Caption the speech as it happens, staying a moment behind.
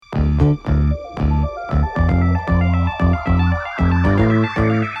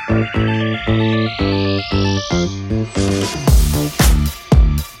Well,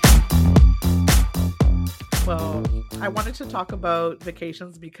 I wanted to talk about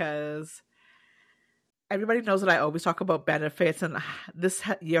vacations because everybody knows that I always talk about benefits, and this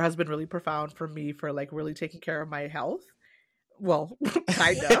year has been really profound for me for like really taking care of my health. Well,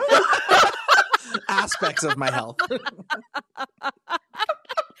 kind of. Aspects of my health.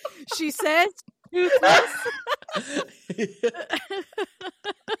 She says, toothless.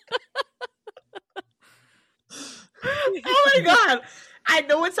 Oh my god. I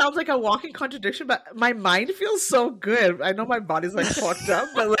know it sounds like a walking contradiction, but my mind feels so good. I know my body's like fucked up,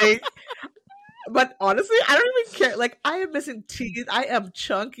 but honestly, I don't even care. Like, I am missing teeth. I am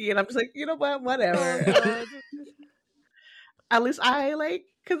chunky, and I'm just like, you know what? Whatever. Oh, At least I like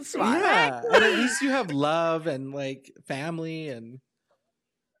can smile. Yeah, and at least you have love and like family and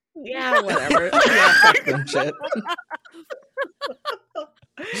Yeah, whatever. yeah, fuck them shit.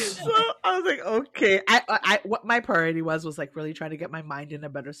 So I was like, okay. I what my priority was like really trying to get my mind in a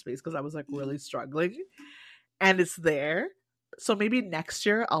better space because I was like really struggling, and it's there. So maybe next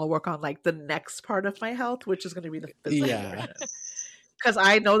year I'll work on like the next part of my health, which is going to be the physical portion. Because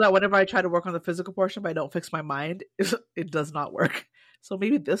I know that whenever I try to work on the physical portion, but I don't fix my mind, it does not work. So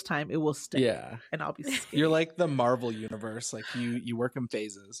maybe this time it will stick. Yeah, and I'll be scared. You're like the Marvel universe. Like you work in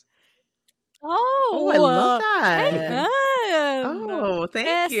phases. Oh, I love that. Hey, Oh,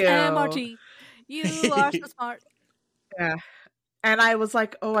 thank you. SMRT. You are so smart. Yeah. And I was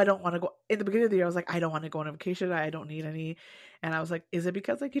like, oh, I don't want to go. In the beginning of the year, I was like, I don't want to go on a vacation. I don't need any. And I was like, is it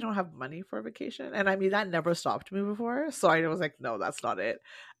because like you don't have money for a vacation? And I mean, that never stopped me before. So I was like, no, that's not it.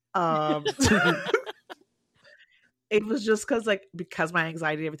 It was just because my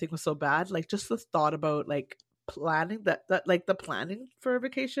anxiety, everything was so bad. Like just the thought about like planning that like the planning for a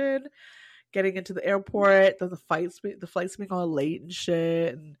vacation, getting into the airport, the flights being all late and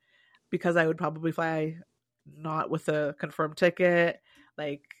shit, and because I would probably fly not with a confirmed ticket,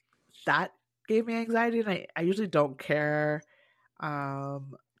 like that gave me anxiety, and I usually don't care.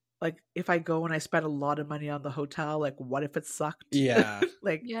 Like if I go and I spend a lot of money on the hotel, like what if it sucked? Yeah.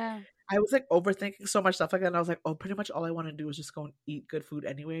 Like Yeah. I was like overthinking so much stuff like that, and I was like, oh, pretty much all I want to do is just go and eat good food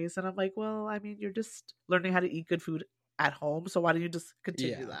anyways. And I'm like, well, I mean, you're just learning how to eat good food at home, so why don't you just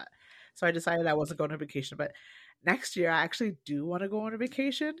continue that? So I decided I wasn't going on vacation. But next year I actually do want to go on a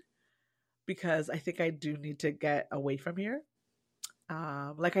vacation because I think I do need to get away from here.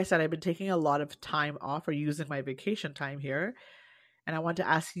 Like I said, I've been taking a lot of time off or using my vacation time here. And I want to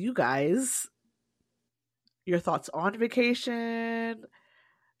ask you guys your thoughts on vacation.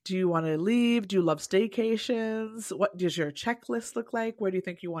 Do you want to leave? Do you love staycations? What does your checklist look like? Where do you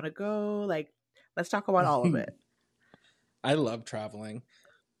think you want to go? Like, let's talk about all of it. I love traveling.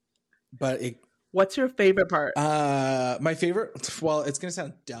 But what's your favorite part? My favorite, well, it's gonna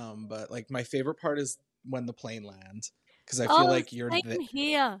sound dumb, but like my favorite part is when the plane lands, because I feel like you're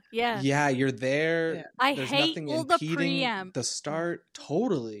here. Yeah, you're there. Yeah. I There's hate nothing all the impeding preamp. the start.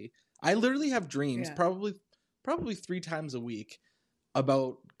 Totally. I literally have dreams, Yeah. probably 3 times a week,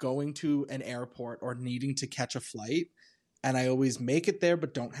 about going to an airport or needing to catch a flight, and I always make it there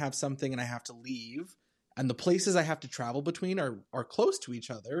but don't have something and I have to leave. And the places I have to travel between are close to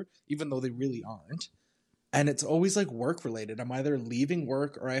each other, even though they really aren't. And it's always like work related. I'm either leaving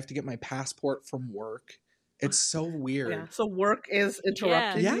work or I have to get my passport from work. It's so weird. Yeah. So work is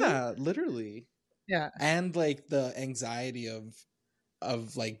interrupting you? Yeah, literally. Yeah. And like the anxiety of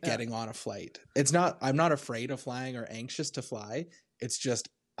like getting on a flight. I'm not afraid of flying or anxious to fly. It's just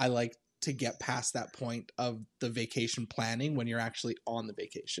I like to get past that point of the vacation planning when you're actually on the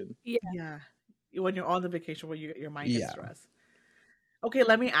vacation. Yeah. When you're on the vacation where your mind gets stressed. Okay,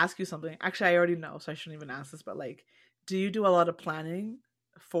 let me ask you something. Actually, I already know, so I shouldn't even ask this, but like, do you do a lot of planning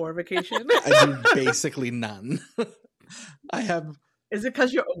for vacation? I do basically none. Is it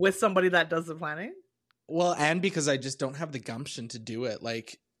because you're with somebody that does the planning? Well, and because I just don't have the gumption to do it.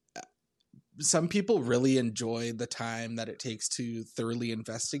 Like, some people really enjoy the time that it takes to thoroughly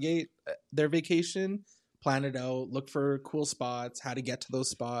investigate their vacation, plan it out, look for cool spots, how to get to those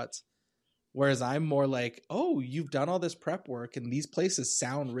spots. Whereas I'm more like, oh, you've done all this prep work and these places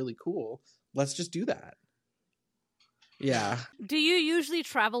sound really cool. Let's just do that. Yeah. Do you usually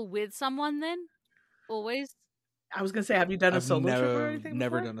travel with someone then? Always? I was going to say, have you done a solo trip or anything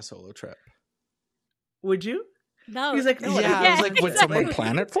never before? done a solo trip. Would you? No. He's like, no. Yeah, I was like, would someone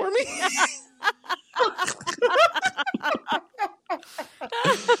plan it for me?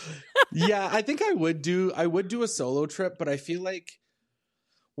 Yeah, I think I would do a solo trip, but I feel like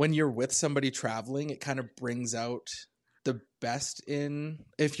when you're with somebody traveling, it kind of brings out the best in,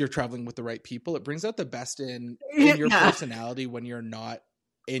 if you're traveling with the right people, it brings out the best in your personality when you're not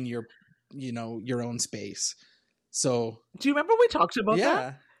in your your own space. So Do you remember we talked about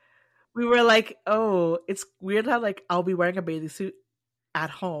that? We were like, oh, it's weird how like I'll be wearing a bathing suit at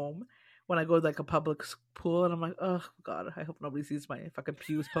home when I go to like a public pool, and I'm like, oh god, I hope nobody sees my fucking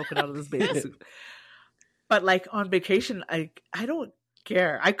pews poking out of this bathing suit. But like on vacation, I don't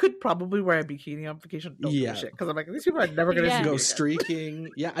care. I could probably wear a bikini on vacation. Don't give a shit, because I'm like, these people are never gonna see me go again. streaking.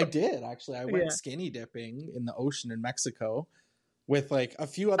 Yeah, I did actually. I went skinny dipping in the ocean in Mexico with like a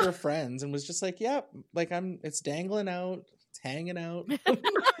few other friends, and was just like, yeah, like it's dangling out, it's hanging out.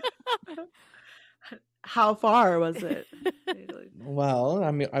 How far was it? Well,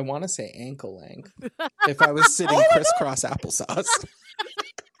 I mean, I want to say ankle length. If I was sitting crisscross applesauce.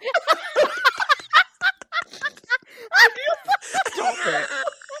 Stop it.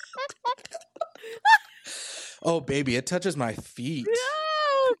 Oh, baby, it touches my feet.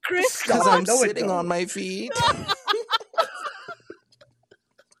 No, Chris. Because I'm sitting on my feet.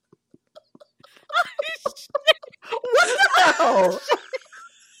 What the hell?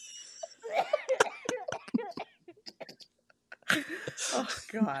 Oh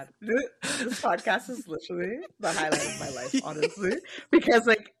god, this podcast is literally the highlight of my life, honestly, because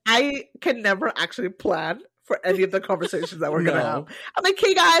like I can never actually plan for any of the conversations that we're gonna have. I'm like,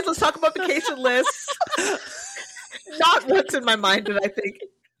 hey guys, let's talk about vacation lists. Not once in my mind did I think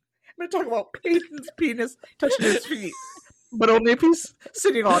I'm gonna talk about Peyton's penis touching his feet, but only if he's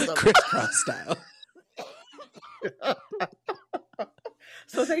sitting on them, crisscross style.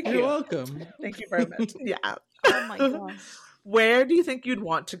 So thank you. You're welcome. Thank you very much. Yeah. Oh my god. Where do you think you'd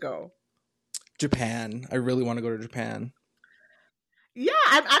want to go? Japan. I really want to go to Japan. Yeah,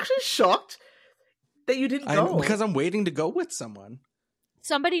 I'm actually shocked that you didn't go. Because I'm waiting to go with someone.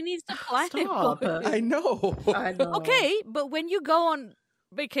 Somebody needs to plan it. Stop. I know. I know. Okay, but when you go on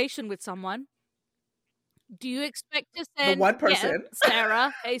vacation with someone, do you expect to send one person?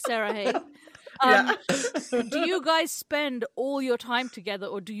 Sarah? Hey, Sarah. Hey. Yeah. Do you guys spend all your time together,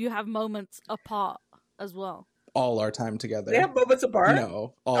 or do you have moments apart as well? All our time together. They have moments apart?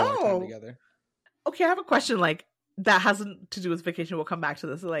 No, all our time together. Okay, I have a question like that hasn't to do with vacation. We'll come back to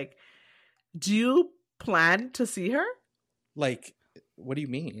this. Like, do you plan to see her? Like, what do you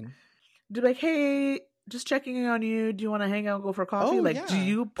mean? Do like, hey, just checking in on you. Do you want to hang out and go for coffee? Oh, like, yeah. do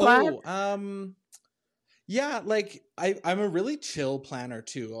you plan? Yeah, like I'm a really chill planner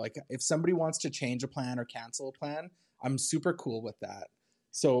too. Like if somebody wants to change a plan or cancel a plan, I'm super cool with that.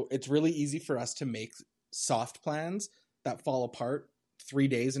 So it's really easy for us to make soft plans that fall apart 3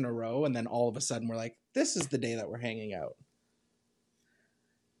 days in a row, and then all of a sudden we're like, this is the day that we're hanging out.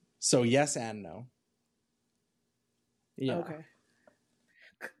 So yes and no. Yeah. Okay.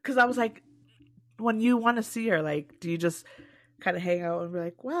 Because I was like, when you want to see her, like, do you just kind of hang out and be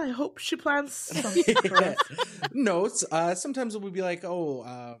like, well, I hope she plans something for us? No, it's, sometimes we'll be like,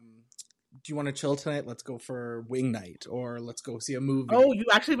 oh, do you want to chill tonight? Let's go for wing night, or let's go see a movie. Oh, you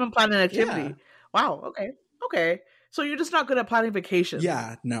actually been planning an activity. Yeah. Wow. Okay. So you're just not good at planning vacations.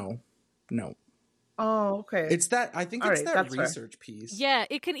 Yeah. No. Oh, okay. It's that, I think All it's right, that that's fair. research piece. Yeah,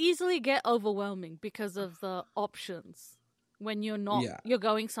 it can easily get overwhelming because of the options when you're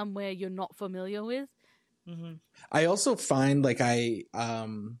going somewhere you're not familiar with. Mm-hmm. I also find like I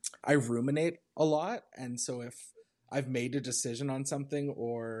ruminate a lot, and so if I've made a decision on something,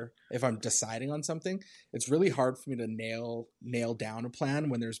 or if I'm deciding on something, it's really hard for me to nail down a plan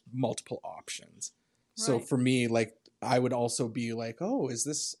when there's multiple options. Right. So for me, like, I would also be like, oh, is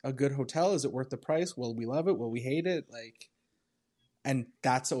this a good hotel? Is it worth the price? Will we love it? Will we hate it? Like, and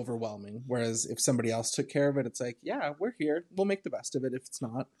that's overwhelming. Whereas if somebody else took care of it, it's like, yeah, we're here. We'll make the best of it if it's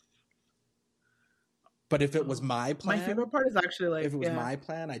not. But if it was my plan, my favorite part is actually like, if it was my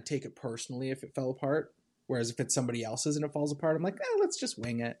plan, I'd take it personally if it fell apart. Whereas if it's somebody else's and it falls apart, I'm like, let's just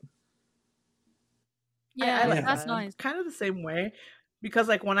wing it. Yeah, I like that's that. nice. Kind of the same way, because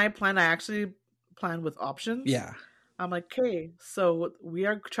like when I plan, I actually plan with options. Yeah. I'm like, okay, so we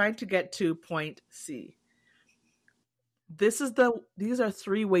are trying to get to point C. These are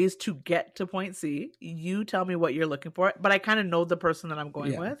 3 ways to get to point C. You tell me what you're looking for, but I kind of know the person that I'm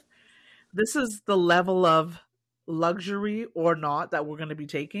going with. This is the level of luxury or not that we're going to be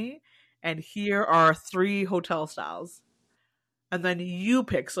taking. And here are 3 hotel styles. And then you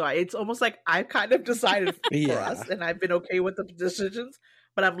pick. So it's almost like I kind of decided for us, and I've been okay with the decisions,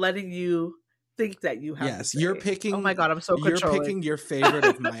 but I'm letting you think that you have. Yes, you're picking. Oh my God, I'm so controlling. You're picking your favorite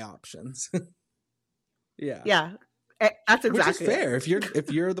of my options. Yeah. Yeah. That's exactly which is fair.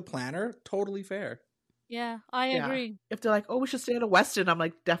 If you're the planner, totally fair. Yeah, I agree. If they're like, oh, we should stay at a Westin, I'm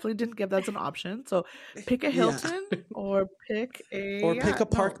like, definitely didn't give that as an option. So pick a Hilton or pick a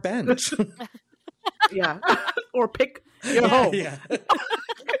park bench. Yeah. Or pick your home. Yeah.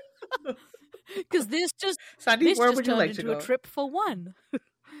 this just Sandy, where would you turned like to into go? a trip for one.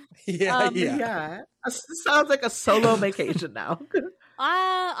 Yeah. This sounds like a solo vacation now.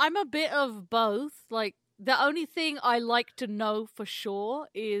 I'm a bit of both. Like, the only thing I like to know for sure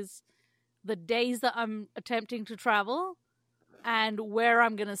is the days that I'm attempting to travel and where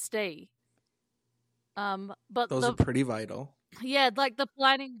I'm gonna stay. But those are pretty vital. Yeah, like the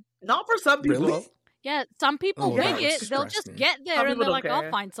planning. Not for some people. Really? Yeah, some people wing it. They'll just get there and they're like,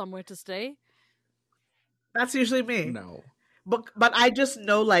 I'll find somewhere to stay. That's usually me. No. But I just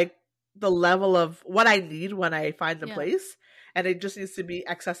know like the level of what I need when I find the place, and it just needs to be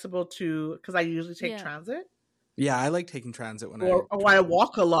accessible to, because I usually take transit. Yeah, I like taking transit when I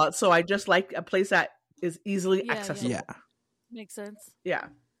walk a lot, so I just like a place that is easily accessible. Yeah. Makes sense. Yeah.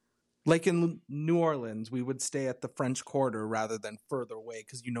 Like in New Orleans, we would stay at the French Quarter rather than further away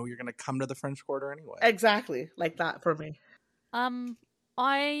because you know you're going to come to the French Quarter anyway. Exactly, like that for me. I'm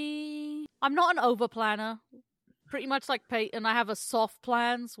not an over planner. Pretty much like Peyton, I have a soft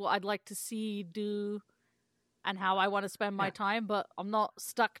plans, what I'd like to see, do, and how I want to spend my time, but I'm not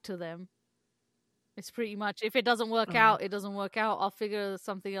stuck to them. It's pretty much, if it doesn't work out, it doesn't work out. I'll figure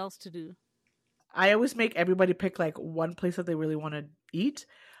something else to do. I always make everybody pick like one place that they really want to eat,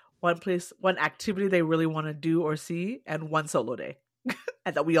 one activity they really want to do or see, and one solo day.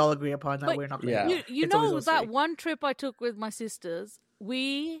 And that we all agree upon that we're not going to. You know that one trip I took with my sisters,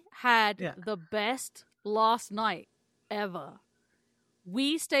 we had the best last night ever.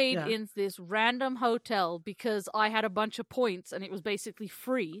 We stayed in this random hotel because I had a bunch of points and it was basically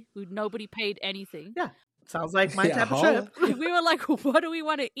free. Nobody paid anything. Yeah. Sounds like my type of trip. We were like, what do we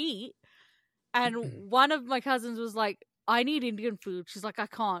want to eat? And one of my cousins was like, I need Indian food. She's like, I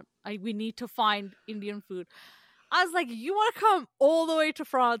can't. We need to find Indian food. I was like, you want to come all the way to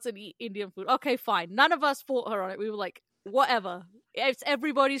France and eat Indian food? Okay, fine. None of us fought her on it. We were like, whatever. It's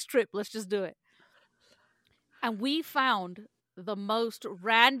everybody's trip. Let's just do it. And we found the most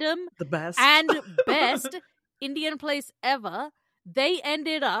random, the best, and best Indian place ever. They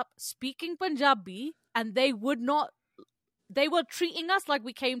ended up speaking Punjabi, and they were treating us like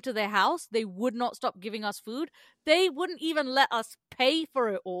we came to their house. They would not stop giving us food. They wouldn't even let us pay for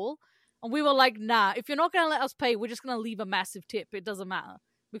it all. And we were like, nah, if you're not going to let us pay, we're just going to leave a massive tip. It doesn't matter.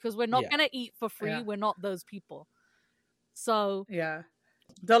 Because we're not going to eat for free. Yeah. We're not those people. So... yeah.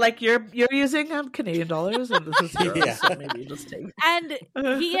 They're like, you're using Canadian dollars and this is euros, so maybe you just take. And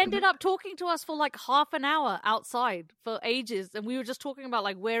he ended up talking to us for like half an hour outside for ages. And we were just talking about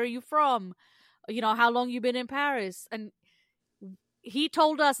like, where are you from? You know, how long you been in Paris? And he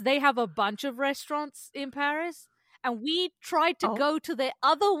told us they have a bunch of restaurants in Paris. And we tried to go to their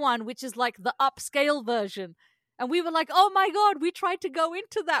other one, which is like the upscale version. And we were like, oh my God, we tried to go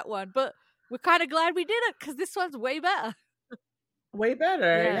into that one. But we're kind of glad we didn't because this one's way better. Way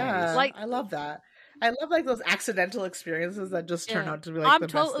better, yeah. Like, I love that. I love like those accidental experiences that just turn out to be like the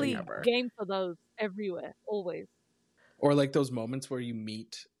best thing ever. I'm totally game for those everywhere, always. Or like those moments where you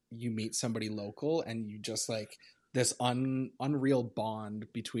meet somebody local and you just like this unreal bond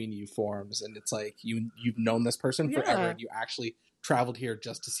between you forms, and it's like you've known this person forever, and you actually traveled here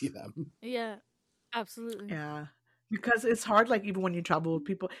just to see them. Yeah, absolutely. Yeah. Because it's hard, like even when you travel with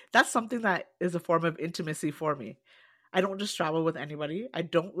people, that's something that is a form of intimacy for me. I don't just travel with anybody. I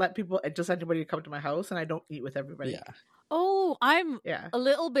don't let anybody come to my house, and I don't eat with everybody. Yeah. Oh, I'm a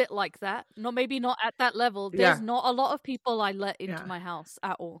little bit like that. No, maybe not at that level. There's not a lot of people I let into my house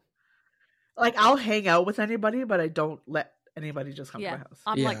at all. Like I'll hang out with anybody, but I don't let anybody just come to my house.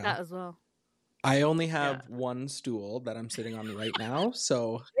 I'm like that as well. I only have one stool that I'm sitting on right now,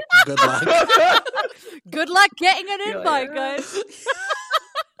 so good luck. Good luck getting an invite, guys.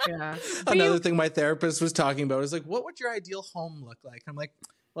 Yeah. Another thing my therapist was talking about is like, what would your ideal home look like? I'm like,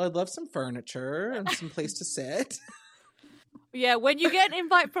 well, I'd love some furniture and some place to sit. Yeah, when you get an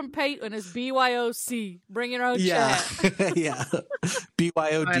invite from Peyton, it's BYOC. Bring your own chair. Yeah.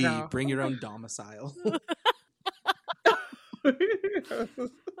 BYOD. Bring your own domicile.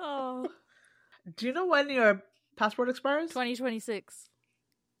 Oh. Do you know when your passport expires? 2026.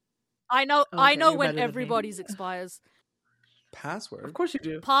 I know. Okay, I know when everybody's expires. Password? Of course you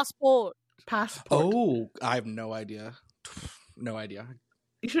do. Passport. Oh, I have no idea. No idea.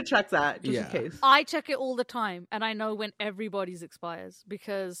 You should check that just in case. I check it all the time, and I know when everybody's expires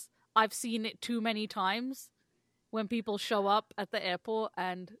because I've seen it too many times when people show up at the airport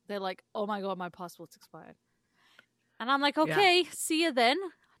and they're like, oh my God, my passport's expired. And I'm like, okay, see you then.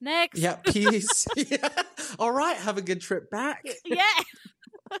 Next. Yeah, peace. All right, have a good trip back. Yeah.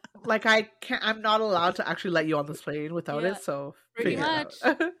 Like I'm not allowed to actually let you on this plane without it, so pretty much.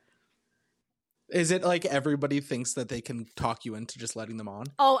 Is it like everybody thinks that they can talk you into just letting them on?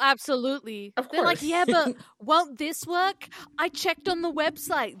 Oh, absolutely. Of They're like, course. yeah, but won't this work? I checked on the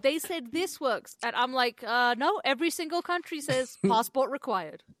website. They said this works. And I'm like, no, every single country says passport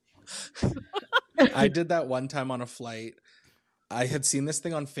required. I did that one time on a flight. I had seen this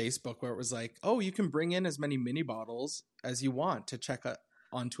thing on Facebook where it was like, oh, you can bring in as many mini bottles as you want to check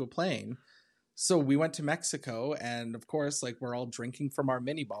onto a plane. So we went to Mexico, and of course, like, we're all drinking from our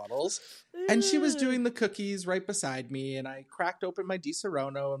mini bottles. And she was doing the cookies right beside me, and I cracked open my Di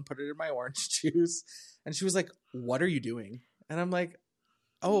Serono and put it in my orange juice. And she was like, what are you doing? And I'm like,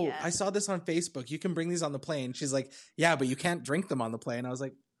 oh, Yeah. I saw this on Facebook. You can bring these on the plane. She's like, yeah, but you can't drink them on the plane. I was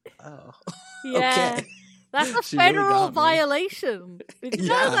like, oh, Yeah. okay. That's a She really federal got me. violation. Did you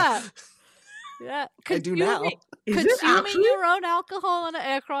know that? Yeah. I do now. Is it Consuming actually? your own alcohol on an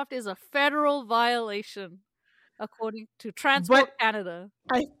aircraft is a federal violation, according to Transport Canada.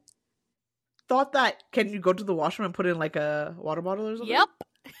 I thought that, can you go to the washroom and put in like a water bottle or something? Yep.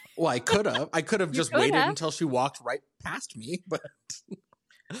 Well, I could have. I could have You just could waited have. until she walked right past me, but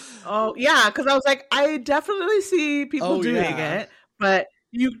Oh, yeah, because I was like, I definitely see people Oh, doing yeah. it, but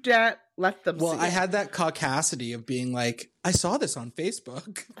you can't let them well, see I it. had that caucasity of being like, I saw this on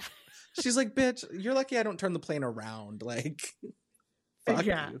Facebook. She's like, bitch, you're lucky I don't turn the plane around. Like, fuck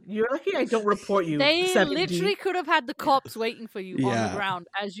Yeah, you. you're lucky I don't report you. They 70. literally could have had the cops waiting for you on Yeah. the ground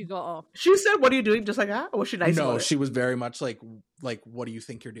as you got off. She said, "What are you doing?" Just like that, or was she nice? No, about it? she was very much like, what do you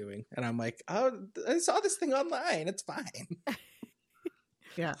think you're doing? And I'm like, oh, I saw this thing online. It's fine.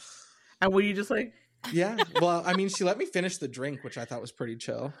 Yeah. And were you just like, Yeah. Well, I mean, she let me finish the drink, which I thought was pretty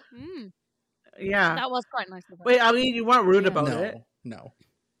chill. Mm, yeah? that was quite nice of her. Wait, I mean, you weren't rude Yeah. about No, it. no.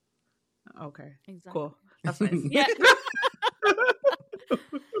 Okay, Exactly. cool. That's nice. Yeah.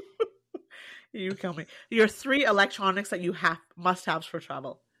 You kill me. Your 3 electronics that you must-haves for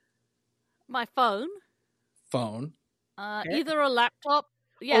travel. My phone. Phone. Okay. Either a laptop.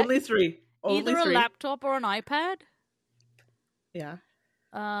 Yeah. Only 3. Only either 3. a laptop or an iPad. Yeah.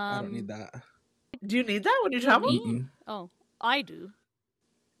 I don't need that. Do you need that when you Yeah, travel? me? Mm-mm. Oh, I do.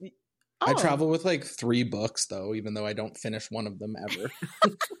 I Oh. travel with like 3 books, though, even though I don't finish one of them ever.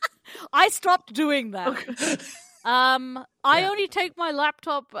 I stopped doing that. Okay. I Yeah. only take my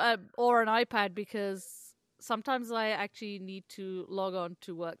laptop or an iPad because sometimes I actually need to log on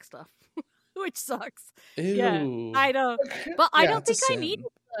to work stuff, which sucks. Ew. Yeah, I know, but I Yeah, don't it's a think I need sin.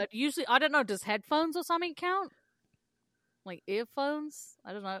 it. Usually, I don't know. Does headphones or something count? Like earphones?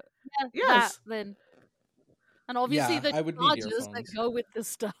 I don't know. Yeah, Yes. that, then. And obviously Yeah, the I would need chargers that earphones. go with the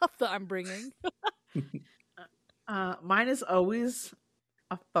stuff that I'm bringing. Mine is always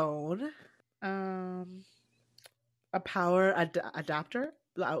a phone, a power adapter,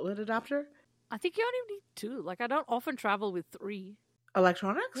 the outlet adapter. I think you only need 2. Like, I don't often travel with 3.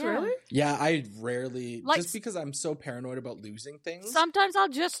 Electronics, Yeah. really? Yeah, I rarely, Like- just because I'm so paranoid about losing things. Sometimes I'll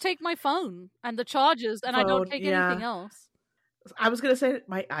just take my phone and the chargers, and I don't Phone, take yeah. anything else. I was gonna say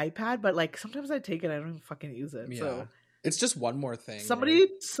my iPad, but like sometimes I take it, I don't even fucking use it. Yeah. So It's just one more thing. somebody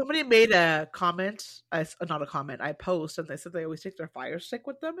right? made a comment, not a comment, I post, and they said they always take their Fire Stick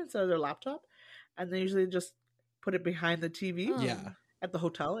with them instead of their laptop, and they usually just put it behind the TV Oh. Yeah, at the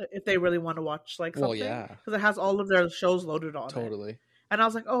hotel if they really want to watch like something. well, yeah, Because it has all of their shows loaded on it. totally. And I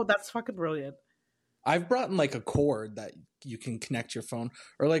was like, oh, that's fucking brilliant. I've brought in like a cord that you can connect your phone,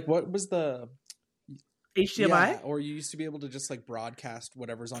 or like what was the HDMI, Yeah, or you used to be able to just like broadcast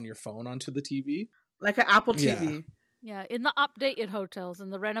whatever's on your phone onto the TV. like an Apple Yeah. TV. Yeah, in the updated hotels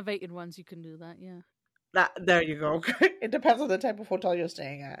and the renovated ones, you can do that. Yeah. There you go. It depends on the type of hotel you're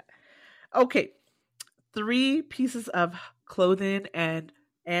staying at. Okay, 3 pieces of clothing and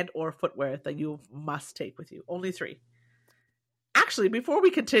or footwear that you must take with you. Only 3. Actually, before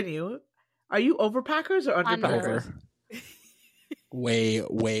we continue, are you overpackers or Under. underpackers? Over. Way,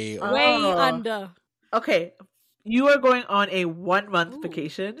 way over. Way Oh. under. Okay, you are going on a 1-month Ooh.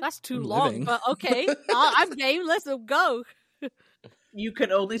 vacation. That's too I'm long, living. but okay. I'm game. Let's go. You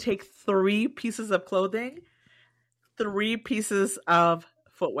can only take 3 pieces of clothing, 3 pieces of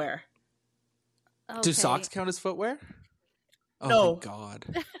footwear. Okay. Do socks count as footwear? Oh No. my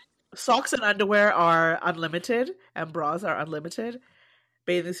god. Socks and underwear are unlimited, and bras are unlimited.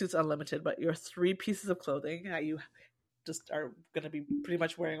 Bathing suits unlimited, but your 3 pieces of clothing that you just are going to be pretty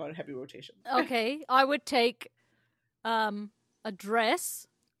much wearing on a heavy rotation. Okay, I would take a dress,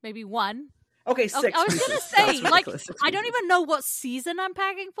 maybe 1. Okay, Okay, 6 I was pieces. gonna That's say, like, ridiculous. 6 I don't pieces. even know what season I'm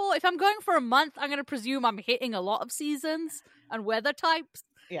packing for. If I'm going for a month, I'm gonna presume I'm hitting a lot of seasons and weather types.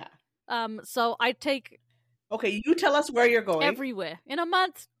 Yeah. So I take Okay, you tell us where you're going. everywhere in a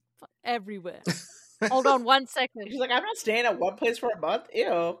month. Everywhere. Hold on 1 second. She's like, I'm not staying at one place for a month.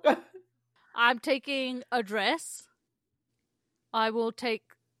 Ew. I'm taking a dress. I will take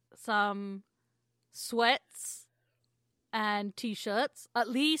some sweats and t-shirts. At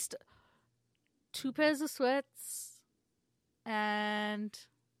least 2 pairs of sweats and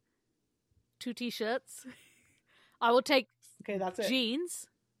 2 t-shirts. I will take Okay, that's it. jeans.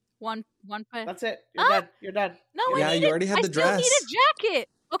 One pair. That's it. You're done. You're done. No, You're Yeah, I done. need you already had the I still dress. need a jacket.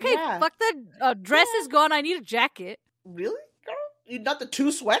 Okay, Yeah. fuck the dress is gone. I need a jacket. Really, girl? You not the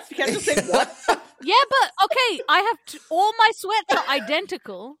 2 sweats? You can't just say one. Yeah, but okay, I have all my sweats are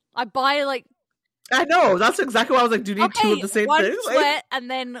identical. I buy like I know. That's exactly why I was like, do you need 2 of the same one thing? Like, sweat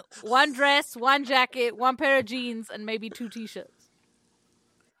and then one dress, one jacket, one pair of jeans, and maybe 2 t-shirts.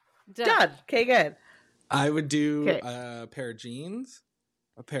 done. Okay, good. I would do Okay. a pair of jeans,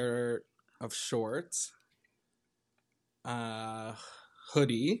 a pair of shorts,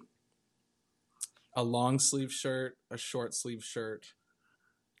 hoodie, a long sleeve shirt, a short sleeve shirt,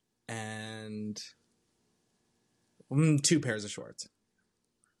 and 2 pairs of shorts.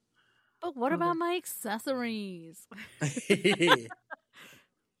 But what about my accessories?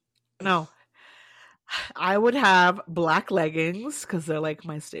 No. I would have black leggings because they're like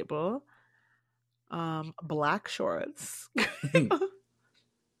my staple. Black shorts.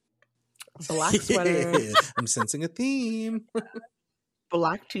 Black sweater. I'm sensing a theme.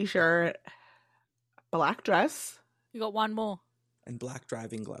 Black t-shirt. Black dress. You got one more. And black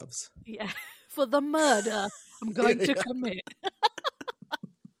driving gloves. Yeah. For the murder I'm going to commit.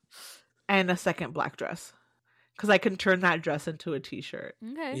 And a second black dress. Because I can turn that dress into a t-shirt.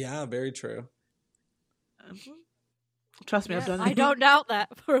 Okay. Yeah, very true. Mhm. Trust me, I've done I it. don't doubt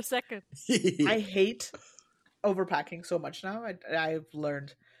that for a second. I hate overpacking so much now. I've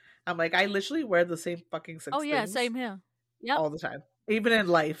learned. I'm like, I literally wear the same fucking 6 Oh yeah, things same here. Yep. all the time. Even in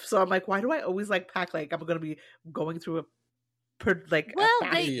life. So I'm like, why do I always like pack like I'm going to be going through a Well,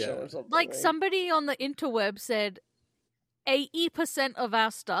 fashion they- show or something? Like somebody on the interweb said 80% of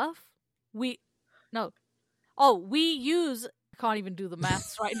our stuff we use. I can't even do the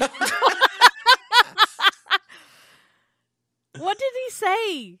maths right now. What did he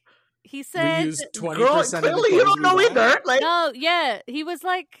say? He We said use 20% Girl, of the clearly you clothes don't we know buy. either. Like, no, yeah. He was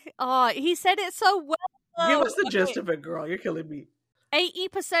like, he said it so well. give us the Okay. gist of it, girl. You're killing me.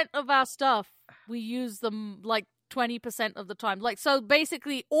 80% of our stuff, we use them like 20% of the time. Like, so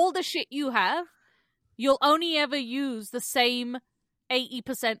basically, all the shit you have, you'll only ever use the same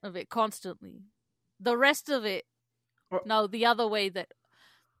 80% of it constantly. The rest of it, Or- no, the other way that.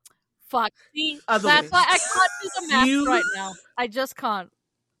 Fuck. See, Other that's way. why I can't do the math You- right now. I just can't.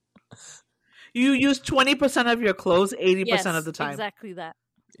 You use 20% of your clothes 80% Yes, of the time. exactly that.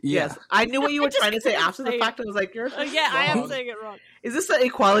 Yeah. Yes. I knew what you I were just trying to say couldn't after the say it. fact. I was like, you're Oh, yeah, I am wrong. saying it wrong. Is this an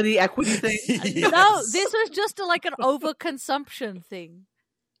equality, equity thing? Yes. No, this was just like an overconsumption thing.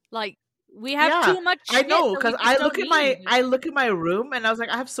 Like, we have Yeah, too much I shit know that we because just I don't look at my room and I was like,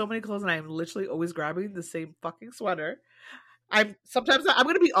 I have so many clothes and I'm literally always grabbing the same fucking sweater. I'm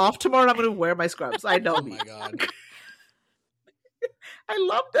gonna be off tomorrow and I'm gonna wear my scrubs. I know Oh me. my god. I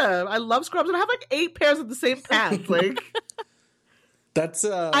love them. I love scrubs and I have like 8 pairs of the same pants. Like That's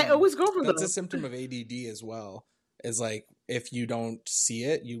I always go for that's a them. symptom of ADD as well. Is like if you don't see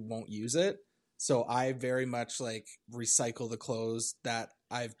it, you won't use it. So I very much like recycle the clothes that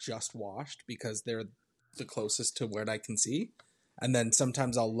I've just washed because they're the closest to what I can see. And then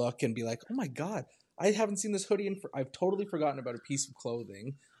sometimes I'll look and be like, "Oh my god, I haven't seen this hoodie I've totally forgotten about a piece of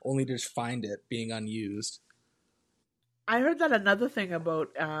clothing, only to just find it being unused." I heard that another thing about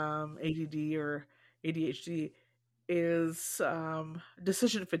ADD or ADHD is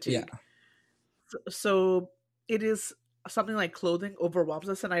decision fatigue. Yeah. So it is something like clothing overwhelms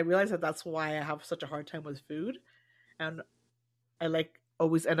us, and I realize that that's why I have such a hard time with food, and I like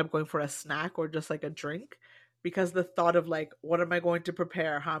always end up going for a snack or just like a drink because the thought of like what am I going to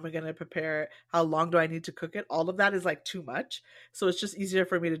prepare, how am I going to prepare it, how long do I need to cook it, all of that is like too much. So it's just easier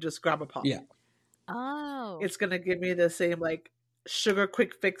for me to just grab a pop. Yeah. Oh. It's gonna give me the same like sugar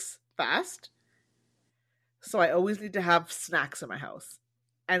quick fix fast. So I always need to have snacks in my house.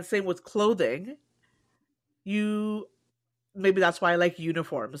 And same with clothing. Maybe that's why I like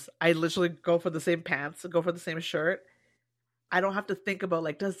uniforms. I literally go for the same pants, go for the same shirt. I don't have to think about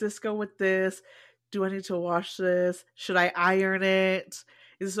like, does this go with this? Do I need to wash this? Should I iron it?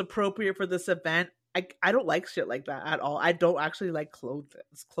 Is this appropriate for this event? I don't like shit like that at all. I don't actually like clothes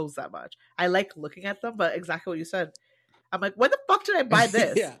that much. I like looking at them, but exactly what you said. I'm like, when the fuck did I buy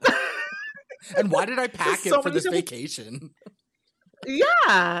this? Yeah. And why did I pack So it for many this times- vacation?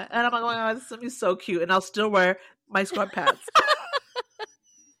 Yeah. And I'm like, oh, this is gonna be so cute. And I'll still wear my scrub pants.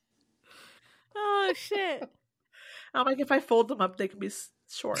 Oh shit. I'm like, if I fold them up, they can be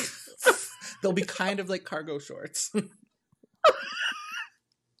short. They'll be kind of like cargo shorts.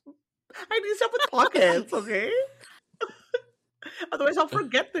 I need stuff with pockets, okay? Otherwise, I'll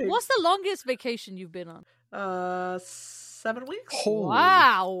forget things. What's the longest vacation you've been on? 7 weeks. Holy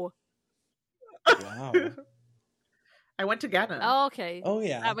Wow. wow. I went to Ghana. Oh, okay. Oh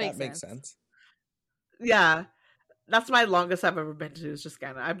yeah, That that makes makes sense. sense. Yeah, that's my longest I've ever been to. Is just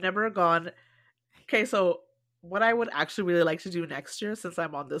Ghana. I've never gone. Okay, so what I would actually really like to do next year, since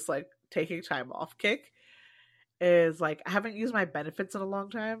I'm on this like taking time off kick, is like I haven't used my benefits in a long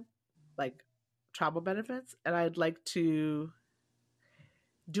time, like travel benefits, and I'd like to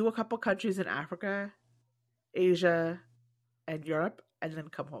do a couple countries in Africa, Asia, and Europe, and then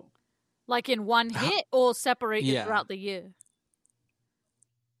come home. Like in one hit or separated Yeah. throughout the year?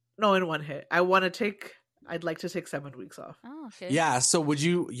 No, in one hit. I'd like to take 7 weeks off. Oh, okay. Yeah, so would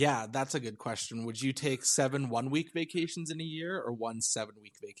you that's a good question. Would you take 7 1-week vacations in a year or 1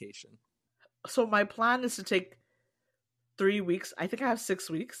 7-week vacation? So my plan is to take 3 weeks. I think I have 6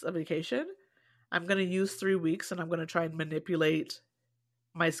 weeks of vacation. I'm going to use 3 weeks and I'm going to try and manipulate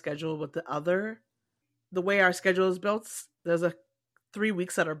my schedule with the way our schedule is built. There's 3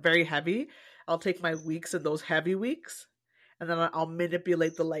 weeks that are very heavy. I'll take my weeks in those heavy weeks and then I'll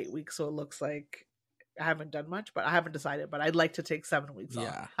manipulate the light weeks so it looks like I haven't done much, but I haven't decided. But I'd like to take 7 weeks off.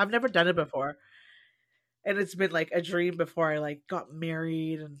 Yeah. I've never done it before. And it's been like a dream before I like got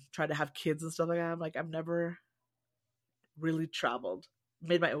married and tried to have kids and stuff like that. I'm like, I've never really traveled,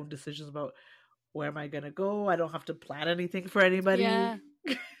 made my own decisions about where am I going to go. I don't have to plan anything for anybody. Yeah.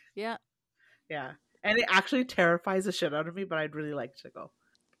 Yeah. Yeah. And it actually terrifies the shit out of me, but I'd really like to go.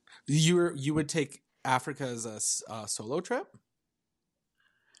 You would take Africa as a solo trip?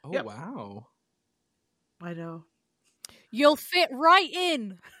 Oh, Yep. wow. I know. You'll fit right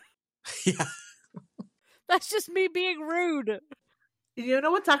in. Yeah. That's just me being rude. You know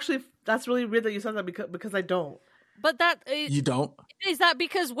what's that's really weird that you said that because I don't. But You don't? is that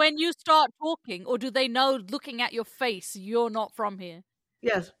because when you start talking, or do they know looking at your face you're not from here?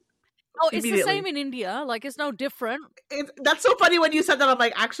 Yes. Oh, it's the Immediately. same in India. Like, it's no different. That's so funny when you said that. I'm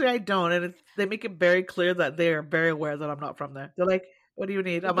like, actually, I don't. And they make it very clear that they are very aware that I'm not from there. They're like, what do you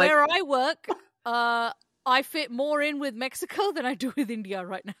need? I'm Where like, I work, I fit more in with Mexico than I do with India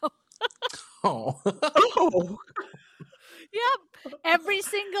right now. Oh. oh. Yep. Every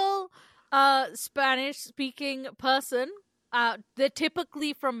single Spanish-speaking person, they're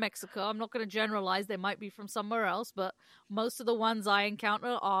typically from Mexico. I'm not going to generalize. They might be from somewhere else, but most of the ones I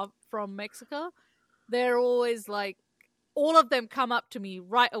encounter are from Mexico. They're always like, all of them come up to me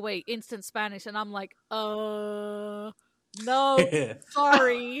right away, instant Spanish, and I'm like, no,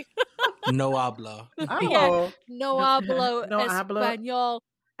 sorry. No hablo. Oh. No hablo No hablo español.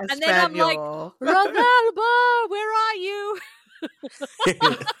 And then I'm like, Espanol. Rodalba, where are you?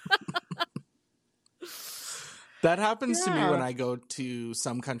 That happens to me Yeah. when I go to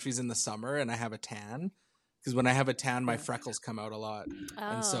some countries in the summer and I have a tan. Because when I have a tan, my freckles come out a lot. Oh.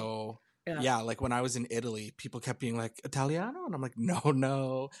 And so, Yeah. yeah, like when I was in Italy, people kept being like, Italiano? And I'm like,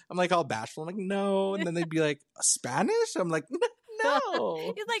 no. I'm like all bashful. I'm like, no. And then they'd be like, Spanish? I'm like,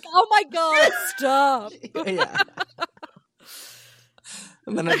 no. He's like, oh my God, stop. Yeah.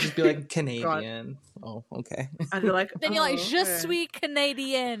 And then I'd just be like, Canadian. Oh, okay. And they're like, Then you're like, oh, je okay. suis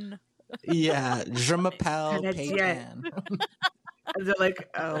Canadian. Yeah. Je m'appelle Canadien. Peyton. And they're like,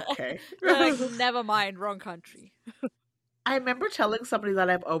 okay. They're like, never mind, wrong country. I remember telling somebody that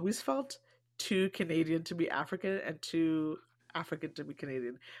I've always felt too Canadian to be African and too African to be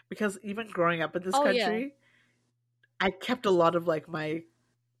Canadian. Because even growing up in this Oh, yeah. country, I kept a lot of like my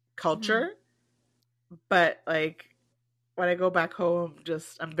culture. But like when I go back home,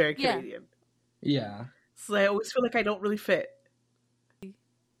 I'm very Yeah. Canadian. Yeah. So I always feel like I don't really fit.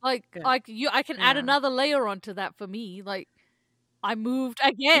 Like, Yeah. I can add Yeah. another layer onto that for me. Like, I moved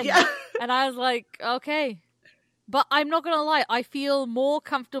again. Yeah. And I was like, okay. But I'm not going to lie, I feel more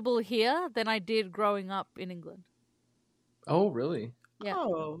comfortable here than I did growing up in England. Oh, really? Yeah.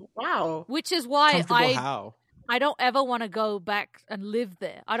 Oh, wow. Which is why Comfortable how? I don't ever want to go back and live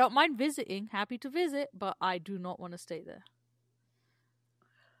there. I don't mind visiting, happy to visit, but I do not want to stay there.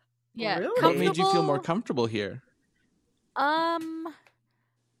 Yeah. Really? What made you feel more comfortable- comfortable here?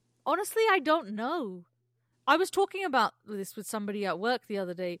 Honestly, I don't know. I was talking about this with somebody at work the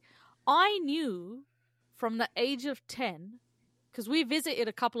other day. I knew from the age of 10, because we visited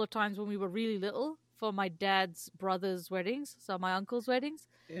a couple of times when we were really little for my dad's brother's weddings, so my uncle's weddings.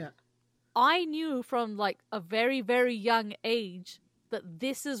 Yeah. I knew from like a very, very young age that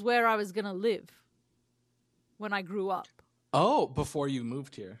this is where I was going to live when I grew up. Oh, before you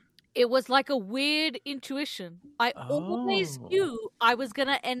moved here. it was like a weird intuition. I always Oh. knew I was going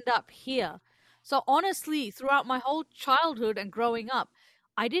to end up here. So honestly, throughout my whole childhood and growing up,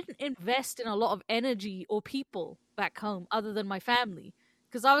 I didn't invest in a lot of energy or people back home other than my family.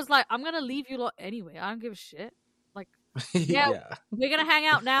 Because I was like, I'm going to leave you lot anyway. I don't give a shit. Like, yeah, we're going to hang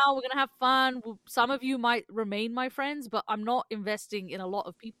out now. We're going to have fun. Some of you might remain my friends, but I'm not investing in a lot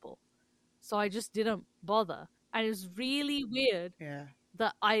of people. So I just didn't bother. And it was really weird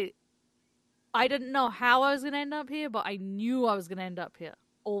that I didn't know how I was going to end up here, but I knew I was going to end up here.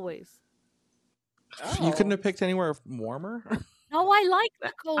 Always. Oh. You couldn't have picked anywhere warmer? No, I like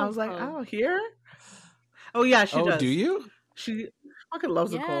the cold. I was like, oh, here? Oh, yeah, she does. Oh, do you? She fucking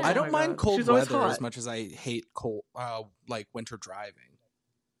loves the cold. I Oh don't my mind God. cold She's always weather hot. as much as I hate cold, like winter driving.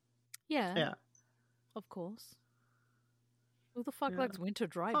 Yeah. Yeah. Of course. Who the fuck Yeah. likes winter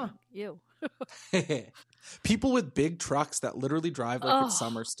driving? Ew. People with big trucks that literally drive like it's Ugh,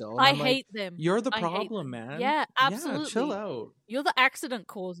 summer still. And I I'm like, hate them. you're the I hate problem, them. man. Yeah, absolutely. Yeah, chill out. You're the accident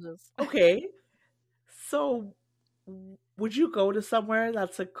causers. Okay. So, would you go to somewhere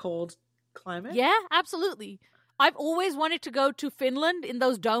that's a cold climate? Yeah, absolutely. I've always wanted to go to Finland in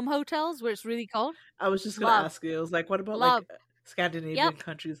those dome hotels where it's really cold. I was just going to Love. ask you. I was like, what about Love. like Scandinavian Yep.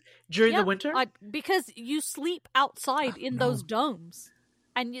 countries during the Yep, winter? because you sleep outside in no. those domes.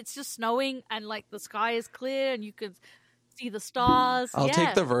 And it's just snowing and like the sky is clear and you can see the stars. I'll yeah.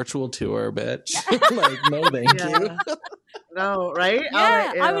 take the virtual tour, bitch. Like, no, thank you. No, right?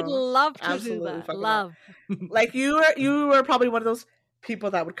 Yeah, I would ew. love to Absolutely do that. fucking Love. Like you were probably one of those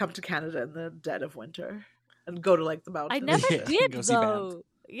people that would come to Canada in the dead of winter and go to like the mountains. I never Yeah, did go see Banff. though.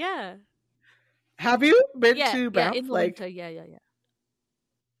 Yeah. Have you been Yeah, to Banff? in the Like winter. Yeah.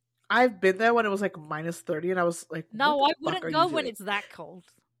 I've been there when it was like -30, and I was like, No, what I the fuck are wouldn't you go when doing? it's that cold.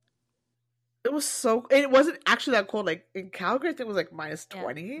 It was so. It wasn't actually that cold. Like in Calgary, I think it was like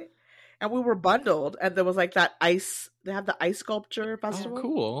 -20, and we were bundled. And there was like that ice. They have the ice sculpture festival. Oh,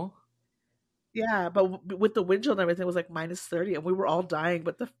 cool. Yeah, but with the wind chill and everything, it was like -30, and we were all dying.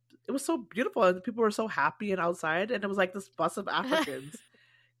 But it was so beautiful, and people were so happy and outside. And it was like this bus of Africans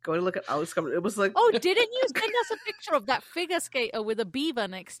going to look at ice sculpture. It was like, Oh, didn't you send us a picture of that figure skater with a beaver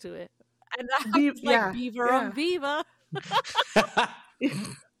next to it? And I was like, yeah, beaver yeah. on beaver.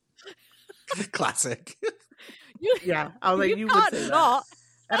 Classic. Yeah, I was like, you would can't say not.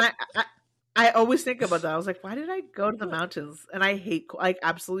 that. And I always think about that. I was like, why did I go to the mountains? And I hate like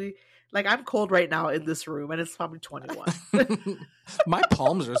absolutely like I'm cold right now in this room, and it's probably 21. My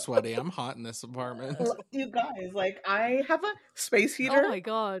palms are sweaty. I'm hot in this apartment. You guys, like I have a space Oh heater my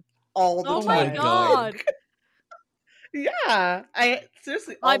god. all the Oh time. my god. Yeah, I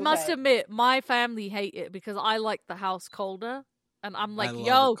seriously. I all the must time. admit, my family hate it because I like the house colder. And I'm like, I love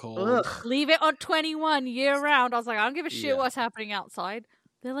yo, it cold. Ugh. leave it on 21 year round. I was like, I don't give a shit Yeah. what's happening outside.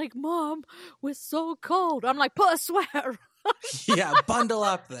 They're like, Mom, we're so cold. I'm like, put a sweater. Yeah, bundle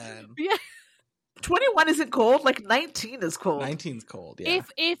up then. 21 isn't cold. Like 19 is cold. 19's cold, yeah.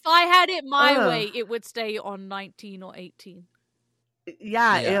 If I had it my Ugh. way, it would stay on 19 or 18.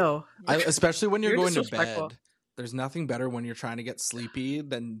 Yeah, Yeah. ew. Especially when you're, You're going to disrespectful. bed. There's nothing better when you're trying to get sleepy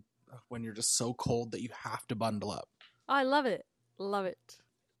than when you're just so cold that you have to bundle up. I love it. Love it.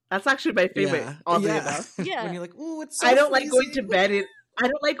 That's actually my favorite. Oddly enough, Yeah. When you're like, ooh, it's so I don't like going freezing." to bed. I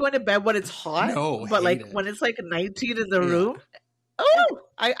don't like going to bed when it's hot. No, but hate like it. when it's like 19 in the Yeah. room, oh,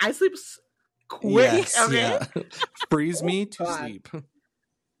 I sleep quick. Yes, Okay, yeah. Freeze me to God. sleep.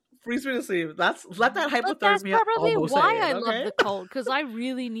 freeze me to sleep. Let that But that's hypothermia probably almost why in, I okay? love the cold, because I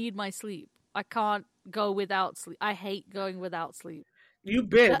really need my sleep. I can't go without sleep. I hate going without sleep. You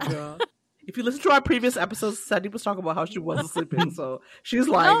bitch, girl. If you listen to our previous episodes, Sandy was talking about how she wasn't sleeping, so she's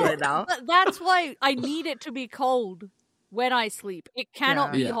lying No, right now. but that's why I need it to be cold when I sleep. It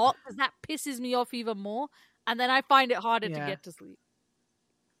cannot be Yeah. hot because that pisses me off even more, and then I find it harder to Yeah. get to sleep.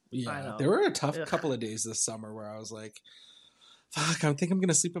 I Yeah, know. there were a tough Ugh. couple of days this summer where I was like, fuck, I think I'm going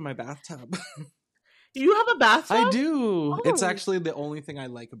to sleep in my bathtub. You have a bathtub? I do. It's Oh. actually the only thing I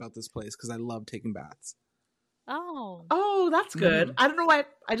like about this place because I love taking baths. Oh, Oh, that's good. Mhm. I don't know why.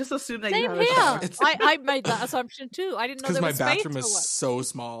 I just assumed that you same had a here. shower. It's- I made that assumption too. I didn't know Because there my was space bathroom for is one. so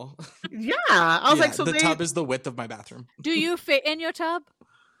small. Yeah, I was Yeah, like, so the they. tub is the width of my bathroom. Do you fit in your tub?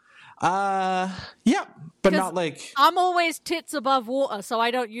 Yeah, but 'Cause not like I'm always tits above water, so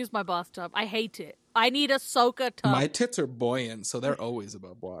I don't use my bathtub. I hate it. I need a soaker tub. my tits are buoyant, so they're always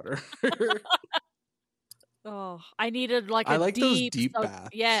above water. Oh, I needed like a I like those deep, deep soak- baths.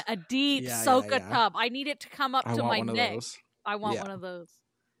 Yeah, a deep Yeah, yeah, soaker yeah. tub. I need it to come up I to want my one neck. of those. I want Yeah. one of those.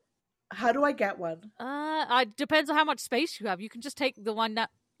 How do I get one? It depends on how much space you have. You can just take the one that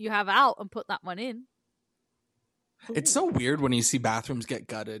you have out and put that one in. It's so weird when you see bathrooms get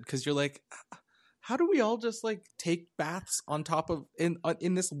gutted because you're like, how do we all just like take baths on top of in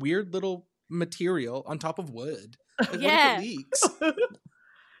this weird little material on top of wood? Like, Yeah. what if it leaks?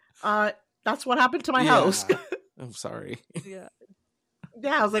 That's what happened to my house. I'm sorry. Yeah.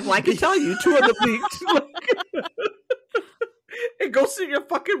 Yeah, I was like, well, I can tell you, 2 of them leaked. It goes through your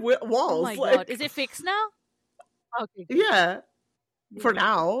fucking walls. Oh my god, is it fixed now? Okay. Yeah, for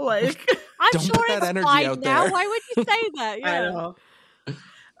now, like I'm Don't sure put that it's energy fine out now. there. Why would you say that? I Yeah. know.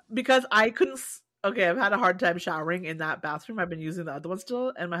 Because I couldn't. Okay, I've had a hard time showering in that bathroom. I've been using the other one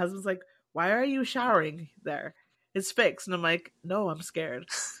still, and my husband's like, "Why are you showering there? It's fixed." And I'm like, "No, I'm scared.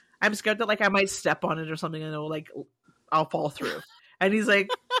 I'm scared that like I might step on it or something, and I'll fall through." And he's like,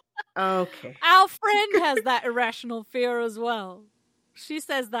 "Okay." Our friend has that irrational fear as well. She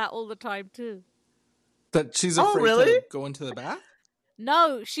says that all the time too. That she's Oh, afraid really? to go into the bath?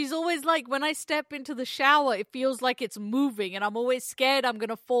 No, she's always like, when I step into the shower, it feels like it's moving, and I'm always scared I'm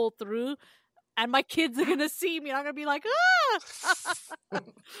gonna fall through, and my kids are gonna see me, and I'm gonna be like, ah!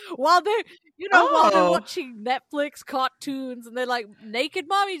 while they're watching Netflix cartoons, and they're like, naked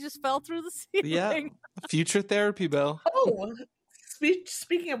mommy just fell through the ceiling. Yeah. Future therapy, Bill. Oh,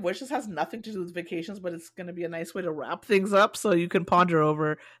 speaking of which, this has nothing to do with vacations, but it's going to be a nice way to wrap things up so you can ponder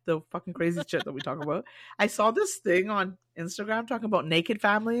over the fucking crazy shit that we talk about. I saw this thing on Instagram talking about naked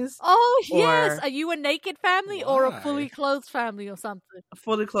families. Oh, yes. Or- Are you a naked family or a Why? fully clothed family or something? A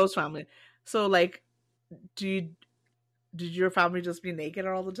fully clothed family. So, like, did your family just be naked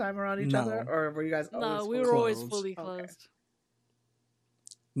all the time around each No. other? Or were you guys always No, we fully were always clothed? fully Okay. clothed.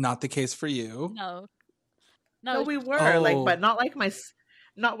 Not the case for you. No. No, we were but not with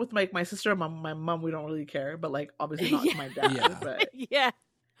my sister and my mom. We don't really care, but like obviously not to my dad. Yeah. But yeah.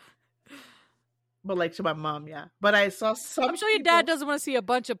 like to my mom, yeah. But I saw some. I'm sure your dad doesn't want to see a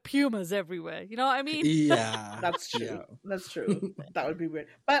bunch of pumas everywhere. You know what I mean? Yeah. That's true. Yeah. That's true. That would be weird.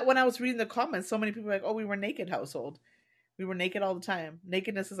 But when I was reading the comments, so many people were like, "Oh, we were naked household. We were naked all the time.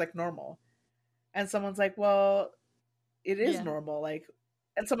 Nakedness is like normal." And someone's like, "Well, it is Yeah. normal." Like,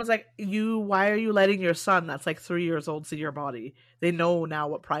 and someone's like, "Why are you letting your son that's like 3 years old see your body? They know now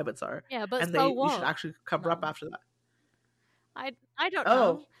what privates are, Yeah, but and so you what? should actually cover up No. after that." I don't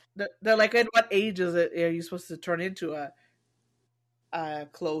Oh, know. they're like, "In what age is it? Are you supposed to turn into a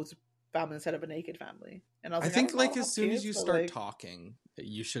clothed family instead of a naked family?" And I was I like, think don't like know, as soon as kids, you but, start like- talking,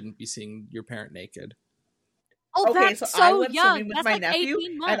 you shouldn't be seeing your parent naked. Oh, Okay, that's so I so went young. swimming with That's my like nephew,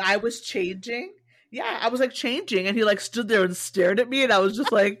 18 months. and I was changing. Yeah, I was like changing, and he like stood there and stared at me, and I was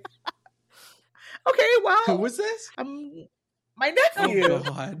just like, "Okay, well, Who was this? my nephew." Oh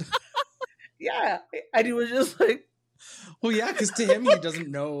God. Yeah, and he was just like, Well, yeah, because to him, he doesn't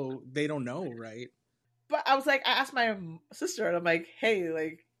know. They don't know, right? but I was like, I asked my sister, and I'm like, "Hey,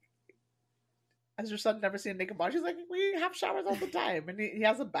 like, has your son never seen a naked body?" She's like, "We have showers all the time, and he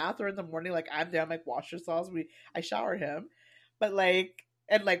has a bath, or in the morning, like I'm there, I'm like, wash yourselves. I shower him, but like."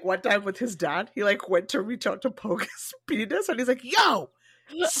 And like one time with his dad, he like went to reach out to poke his penis, and he's like, "Yo,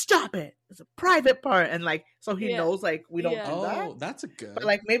 stop it! It's a private part." And like, so he Yeah. knows like we don't Yeah. do that. Oh, that's a good. But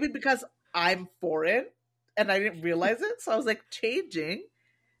like maybe because I'm foreign and I didn't realize it, so I was like changing.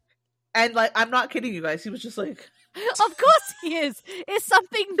 And like I'm not kidding you guys, he was just like Of course he is. It's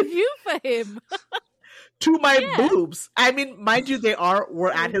something new for him. to my Yeah. boobs. I mean, mind you,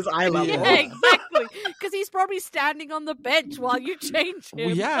 were at his eye level. Yeah, exactly. Because he's probably standing on the bench while you change him.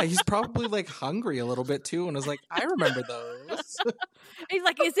 Well, yeah, he's probably like hungry a little bit too, and is like, I remember those. He's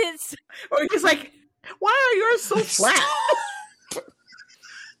like, is it? Or he's like, "Why are yours so flat?"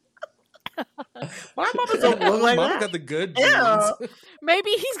 My mama don't look like Mama that. got the good Ew. genes.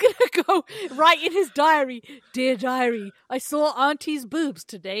 Maybe he's gonna go write in his diary, "Dear diary, I saw Auntie's boobs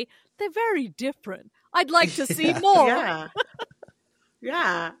today. They're very different. I'd like to see Yeah. more." Yeah.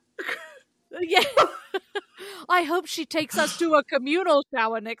 Yeah. Yeah. I hope she takes us to a communal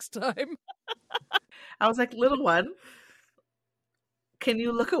shower next time. I was like, "Little one, can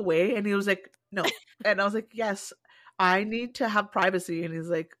you look away?" And he was like, "No." And I was like, "Yes, I need to have privacy." And he's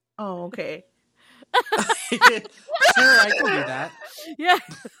like, "Oh, okay." Sure, I can do that. Yeah.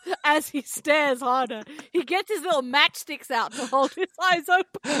 As he stares harder, he gets his little matchsticks out to hold his eyes open.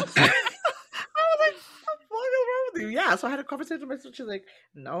 I was like, "What the fuck is wrong with you?" Yeah, so I had a conversation with my sister. She's like,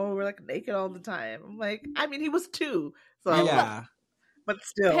 "No, we're like naked all the time." I'm like, I mean, he was 2, so Yeah. but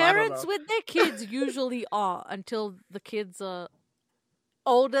still, Parents I don't know. with their kids usually are until the kids are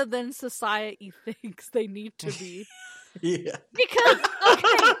older than society thinks they need to be. Yeah. Because,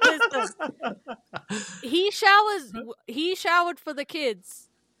 okay, listen. He showered for the kids,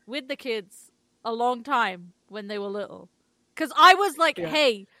 with the kids, a long time when they were little. Because I was like, Yeah.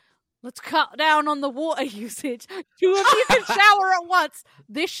 hey, let's cut down on the water usage. 2 of you can shower at once.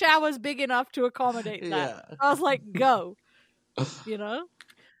 This shower's big enough to accommodate that. Yeah. I was like, go. You know?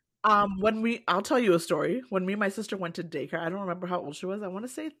 I'll tell you a story. When me and my sister went to daycare, I don't remember how old she was. I want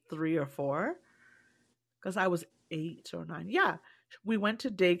to say 3 or 4, because I was 8 or 9. Yeah, we went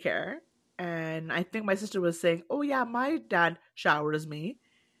to daycare, and I think my sister was saying, "Oh yeah, my dad showers me,"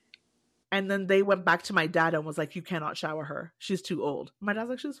 and then they went back to my dad and was like, "You cannot shower her. She's too old." My dad's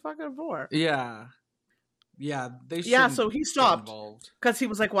like, "She's fucking 4." Yeah. They Yeah, shouldn't so he get stopped involved. because he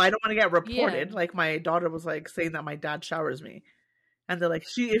was like, "Well, I don't want to get reported." Yeah. Like my daughter was like saying that my dad showers me. And they're like,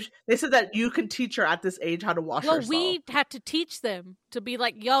 they said that you can teach her at this age how to wash Well, herself. we had to teach them to be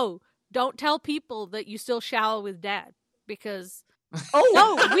like, yo, don't tell people that you still shower with dad. Because,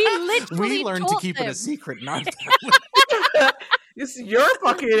 no, we literally We learned to taught keep them. it a secret in our family. Your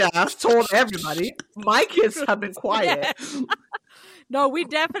fucking ass told everybody. My kids have been quiet. No, we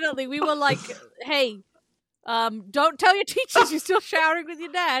were like, hey, don't tell your teachers you're still showering with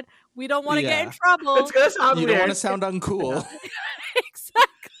your dad. We don't want to get in Yeah. trouble. It's gonna sound You weird. don't want to sound uncool.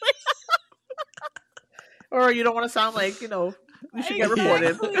 Exactly. Or you don't want to sound like, you should get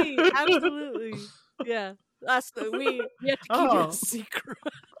reported. Absolutely. Yeah. We have to keep it a secret.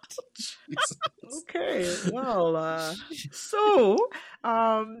 Jesus. Okay. Well, so,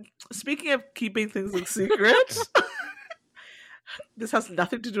 speaking of keeping things a secret, this has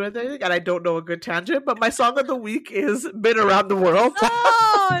nothing to do with anything, and I don't know a good tangent, but my song of the week is Been Around the World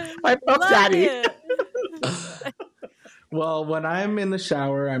Oh, by Puff love Daddy. it. Well, when I'm in the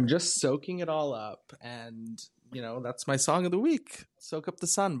shower, I'm just soaking it all up. And, that's my song of the week. Soak Up the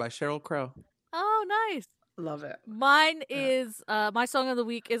Sun by Sheryl Crow. Oh, nice. Love it. Mine is, my song of the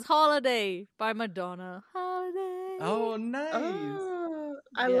week is Holiday by Madonna. Holiday. Oh, nice. Oh,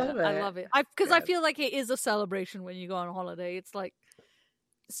 I Yeah, love it. I love it. Because I Good. feel like it is a celebration when you go on holiday. It's like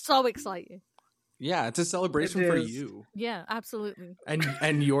so exciting. Yeah, it's a celebration It for is. you. Yeah, absolutely.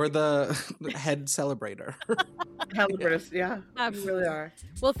 And you're the head celebrator. Celebrities, yeah. You Absolutely. really are.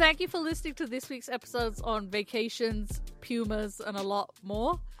 Well, thank you for listening to this week's episodes on vacations, Pumas, and a lot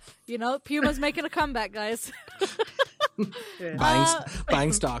more. Puma's making a comeback, guys. Yeah.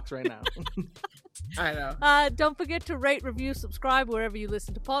 Buying stocks right now. I know. Don't forget to rate, review, subscribe wherever you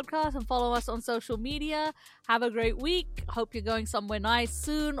listen to podcasts, and follow us on social media. Have a great week. Hope you're going somewhere nice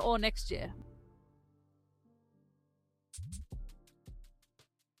soon or next year.